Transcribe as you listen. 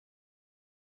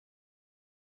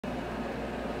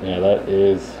Yeah, that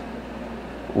is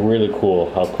really cool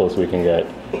how close we can get.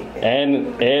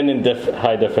 And in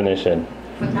high definition.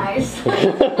 Nice. I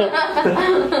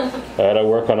gotta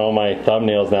work on all my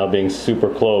thumbnails now being super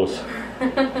close.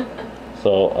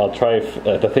 So I'll try.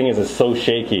 The thing is, it's so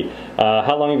shaky.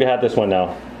 How long have you had this one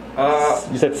now?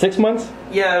 You said 6 months?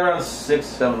 Yeah, around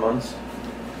 6-7 months.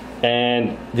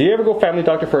 And do you ever go family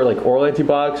doctor for like oral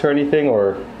antibiotics or anything,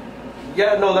 or?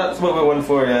 Yeah, no, that's what we went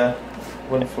for. Yeah,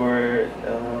 went for.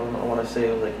 I want to say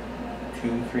it was like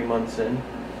 2-3 months in.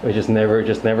 It just never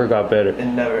got better. It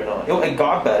never, no. It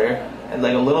got better, and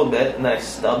like a little bit, and then I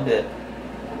stubbed it,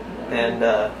 and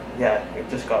yeah, it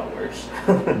just got worse.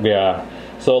 Yeah.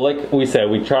 So like we said,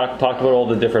 we talked about all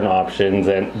the different options,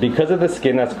 and because of the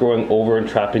skin that's growing over and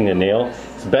trapping the nail,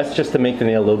 it's best just to make the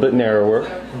nail a little bit narrower,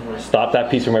 stop that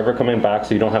piece from ever coming back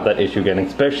so you don't have that issue again.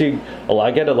 Especially,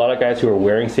 I get a lot of guys who are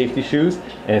wearing safety shoes,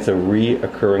 and it's a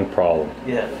reoccurring problem.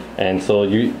 Yeah. And so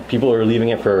people are leaving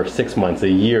it for 6 months, a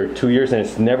year, 2 years, and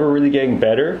it's never really getting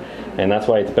better, and that's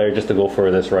why it's better just to go for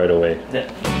this right away. Yeah.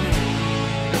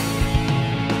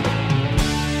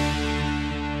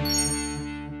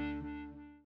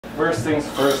 First things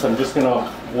first, I'm just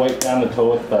gonna wipe down the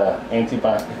toe with the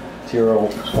antibacterial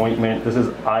ointment. This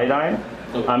is iodine.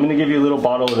 I'm gonna give you a little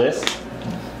bottle of this.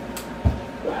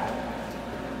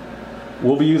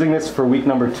 We'll be using this for week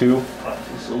number 2. Oh,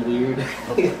 it's so weird.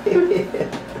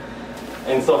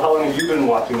 And so how long have you been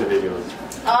watching the videos?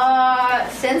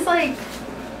 Since like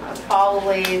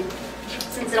probably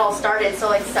since it all started, so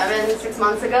like 6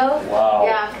 months ago. Wow.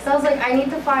 Yeah, because I was like, I need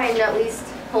to find at least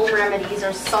home remedies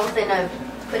or something to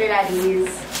put it at ease.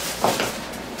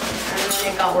 And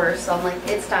then it got worse, so I'm like,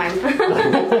 it's time.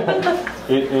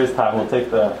 It is time. We'll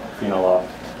take the phenol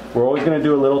off. We're always gonna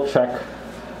do a little check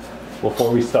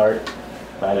before we start.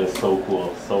 That is so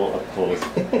cool, so up close.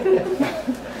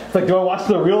 It's like, do I watch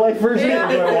the real life version or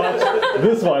do I watch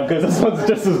this one? Because this one's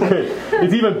just as good.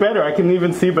 It's even better. I can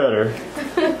even see better.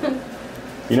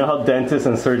 You know how dentists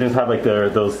and surgeons have like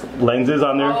those lenses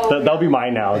on there? Oh, that'll be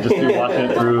mine now. Just be watching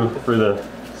it through the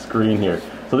screen here.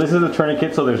 So this is a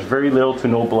tourniquet, so there's very little to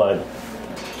no blood.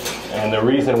 And the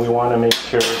reason we want to make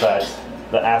sure that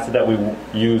the acid that we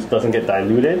use doesn't get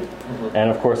diluted. And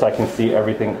of course I can see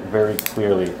everything very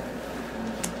clearly.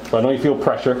 So I know you feel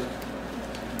pressure.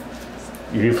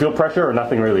 You feel pressure or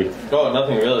nothing really? Oh,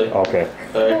 nothing really. Okay.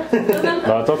 Sorry.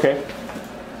 No, it's okay.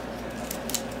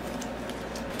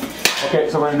 Okay,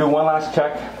 so we're gonna do one last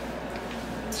check.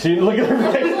 Look at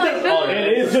her face. Oh,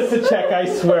 it is just a check, I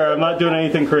swear. I'm not doing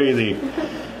anything crazy.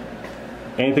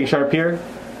 Anything sharp here?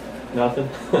 Nothing.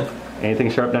 Anything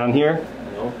sharp down here?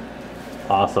 No.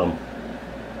 Awesome.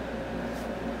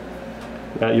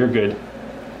 Yeah, you're good.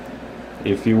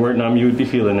 If you weren't numb, you would be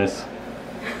feeling this.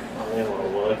 I don't want to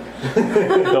look.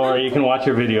 Don't worry, you can watch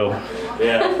your video.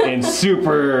 Yeah. In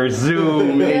super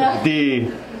zoom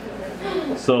HD.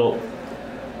 So,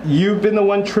 you've been the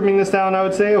one trimming this down, I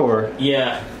would say, or?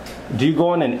 Yeah. Do you go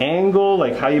on an angle?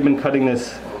 Like, how you been cutting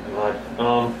this? Oh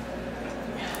God.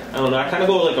 I don't know. I kind of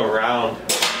go like around.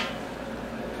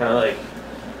 Kind of like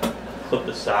clip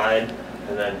the side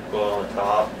and then go on the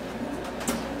top.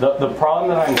 The problem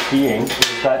that I'm seeing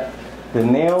is that the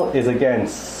nail is, again,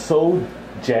 so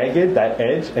jagged, that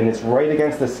edge, and it's right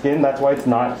against the skin. That's why it's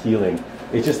not healing.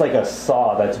 It's just like a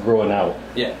saw that's growing out.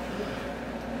 Yeah.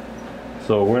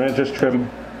 So we're gonna just trim.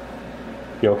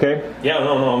 You okay? Yeah,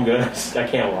 no, I'm good. I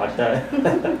can't watch that.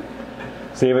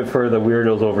 Save it for the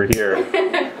weirdos over here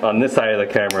on this side of the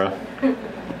camera.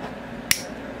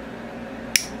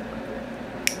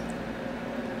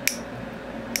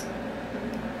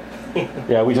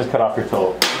 Yeah, we just cut off your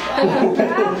toe.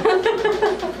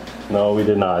 No, we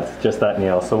did not. Just that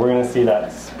nail. So we're going to see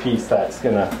that piece that's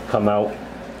going to come out.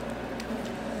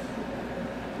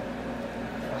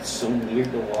 That's so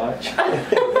weird to watch.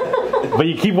 But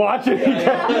you keep watching.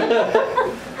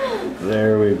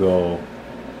 There we go.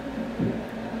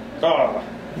 Oh.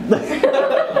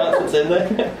 That's what's in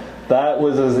there? That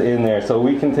was in there. So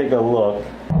we can take a look.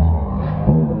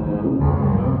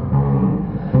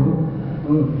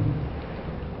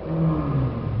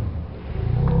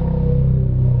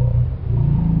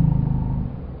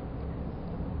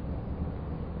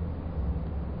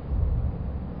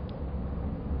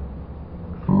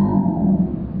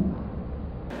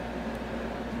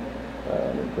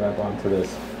 Grab onto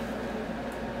this.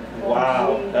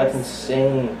 Wow, that's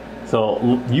insane. So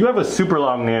you have a super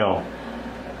long nail.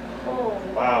 Oh,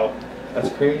 wow, that's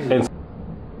crazy. And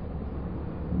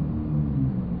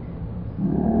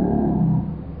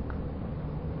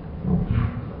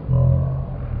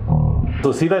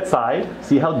so see that side?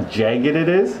 See how jagged it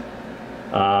is?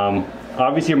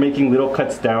 obviously you're making little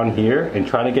cuts down here and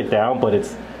trying to get down, but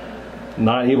it's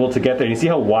not able to get there. You see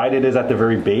how wide it is at the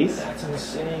very base? That's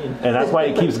insane. And that's why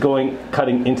it keeps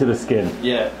cutting into the skin.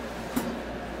 Yeah.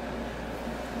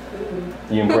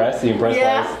 You impressed? You impressed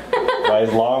Yeah. by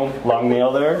his long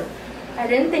nail there? I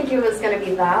didn't think it was gonna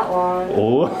be that long.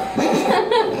 Oh.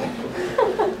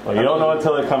 Well, you don't know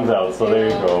until it comes out, so there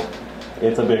you go.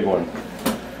 It's a big one.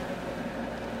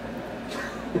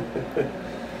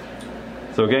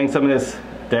 So we're getting some of this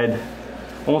dead,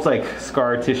 almost like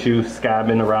scar tissue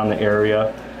scabbing around the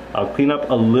area. I'll clean up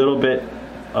a little bit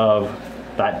of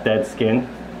that dead skin.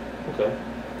 Okay.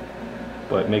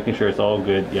 But making sure it's all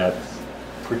good. Yeah, it's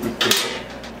pretty clear.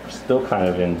 We're still kind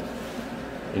of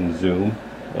in zoom.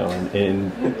 You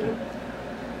know,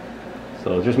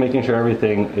 so just making sure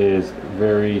everything is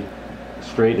very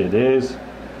straight. It is.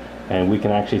 And we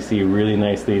can actually see really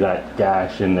nicely that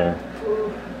gash in there.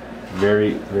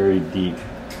 Very, very deep.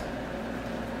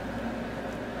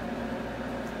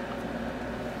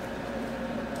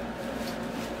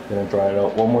 Gonna dry it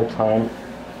out one more time.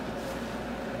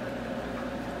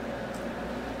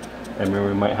 And remember,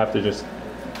 we might have to just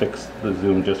fix the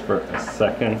zoom just for a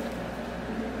second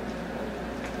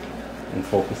and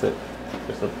focus it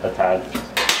just a tad.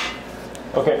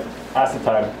 Okay, acid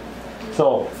time.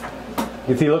 So you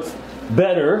can see it looks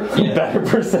better, better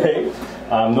per se.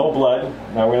 No blood.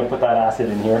 Now we're gonna put that acid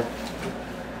in here,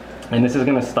 and this is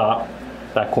gonna stop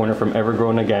that corner from ever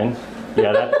growing again.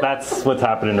 Yeah, that's what's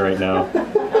happening right now.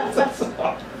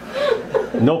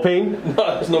 No pain?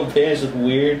 No, there's no pain. It's just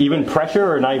weird. Even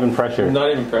pressure or not even pressure?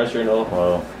 Not even pressure, no.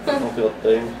 Wow. I don't feel a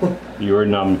thing. You're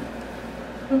numb.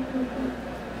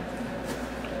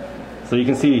 So you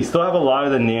can see you still have a lot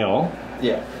of the nail.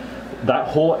 Yeah. That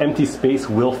whole empty space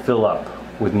will fill up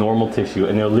with normal tissue,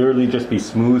 and it'll literally just be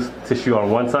smooth tissue on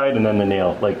one side and then the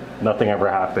nail, like nothing ever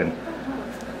happened.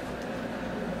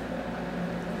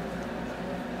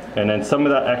 And then some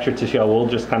of that extra tissue I will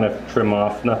just kind of trim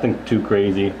off, nothing too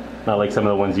crazy. Not like some of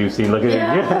the ones you've seen. Look at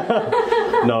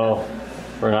it. No,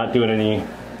 we're not doing any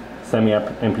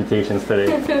semi-amputations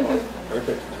today.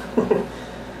 Perfect.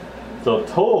 So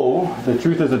toe, the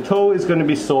truth is the toe is going to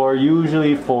be sore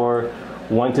usually for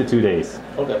 1 to 2 days.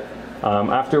 Okay.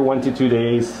 After 1 to 2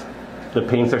 days, the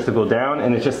pain starts to go down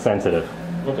and it's just sensitive.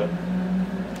 Okay.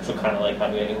 So kind of like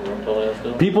having an ingrown toenail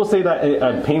still? People say that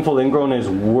a painful ingrown is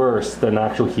worse than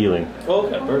actual healing.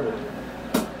 Okay, perfect.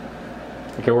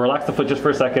 Okay, we'll relax the foot just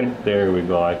for a second. There we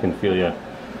go, I can feel you.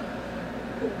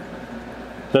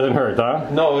 Doesn't hurt, huh?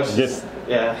 No, it's just,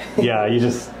 yeah. Yeah,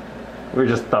 we're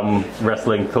just thumb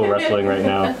wrestling, toe wrestling right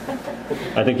now.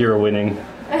 I think you were winning,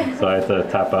 so I had to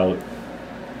tap out.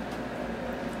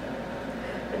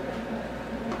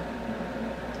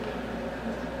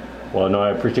 Well, no,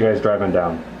 I appreciate you guys driving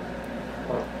down.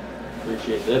 Well,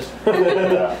 appreciate this.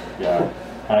 Yeah.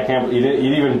 And I can't. You didn't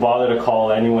even bother to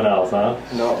call anyone else, huh?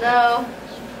 No. No.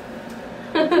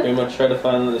 Pretty much try to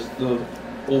find the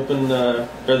open or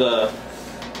the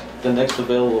next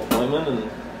available appointment,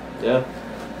 and yeah.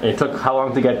 It took how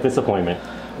long to get this appointment?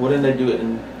 Wouldn't they do it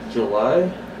in July? I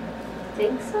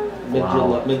think so.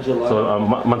 Mid-July. So a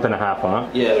month and a half, huh?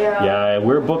 Yeah. Yeah,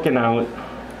 we're booking out.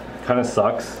 Kind of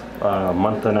sucks. A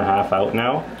month and a half out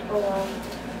now. Oh, wow.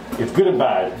 It's good and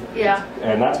bad. Yeah.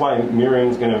 And that's why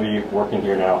Miriam's going to be working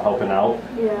here now, helping out.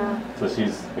 Yeah. So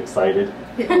she's excited.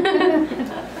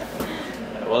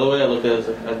 Well, the way I look at it is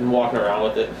I've been walking around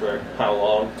with it for how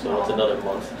long? So it's another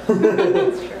month.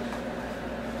 That's true.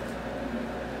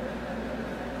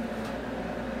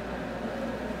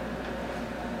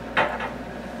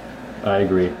 I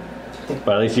agree.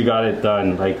 But at least you got it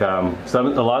done. Like a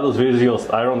lot of those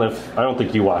videos, I don't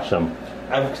think you watch them.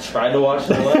 I've tried to watch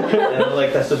them, and I'm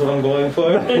like, that's just what I'm going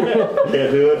for. Can't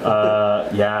do it.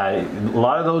 Yeah, a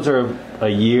lot of those are a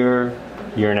year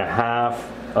and a half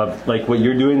of like what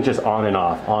you're doing, just on and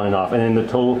off, and then the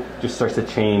toe just starts to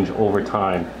change over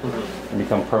time and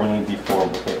become permanently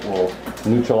deformed. Okay, we'll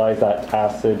neutralize that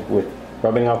acid with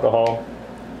rubbing alcohol.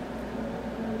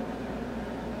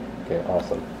 Okay,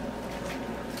 awesome.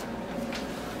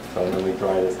 So let me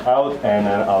dry this out, and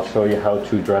then I'll show you how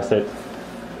to dress it.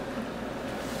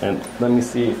 And let me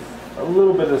see a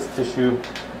little bit of this tissue.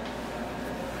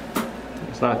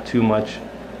 It's not too much.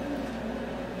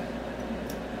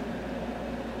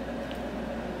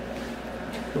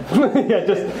 Yeah,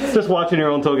 just watching your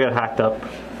own toe get hacked up.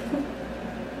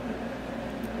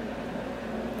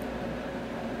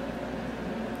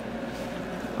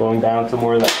 Going down to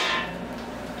more of that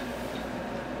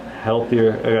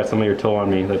healthier. I got some of your toe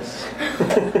on me. That's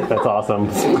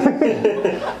awesome.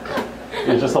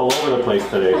 You're just all over the place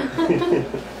today.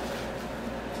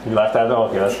 You laughed at it? Oh,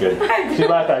 okay, that's good. She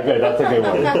laughed at it. Good. That's a good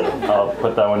one. I'll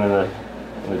put that one in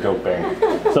the joke bank.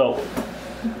 So,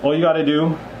 all you got to do,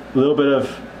 a little bit of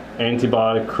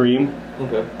antibiotic cream.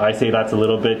 Okay. I say that's a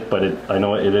little bit, but I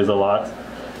know it is a lot.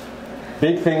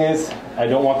 Big thing is, I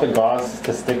don't want the gauze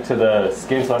to stick to the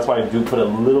skin, so that's why I do put a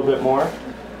little bit more.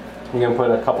 You're going to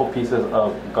put a couple pieces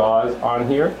of gauze on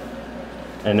here,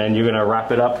 and then you're going to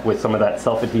wrap it up with some of that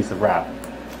self-adhesive wrap.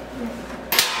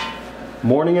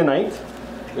 Morning and night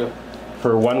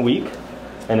for 1 week,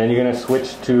 and then you're going to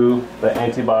switch to the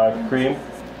antibiotic cream.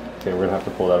 Okay, we're going to have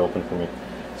to pull that open for me.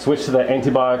 Switch to the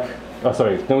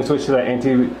antibiotic, then we switch to the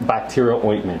antibacterial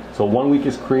ointment. So 1 week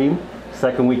is cream,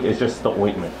 second week is just the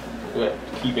ointment. Yeah,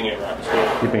 keeping it wrapped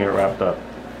up. Keeping it wrapped up.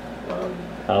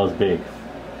 That was big.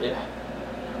 Yeah.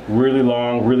 Really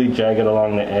long, really jagged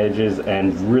along the edges,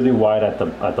 and really wide at the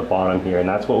bottom here, and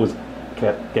that's what was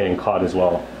kept getting caught as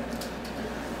well.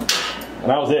 And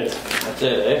that was it. That's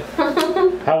it, eh?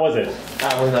 How was it?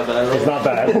 That was not bad. It's not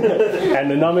bad. And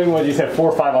the numbing was, you said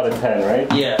 4 or 5 out of 10, right?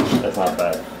 Yeah. That's not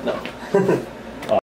bad. No.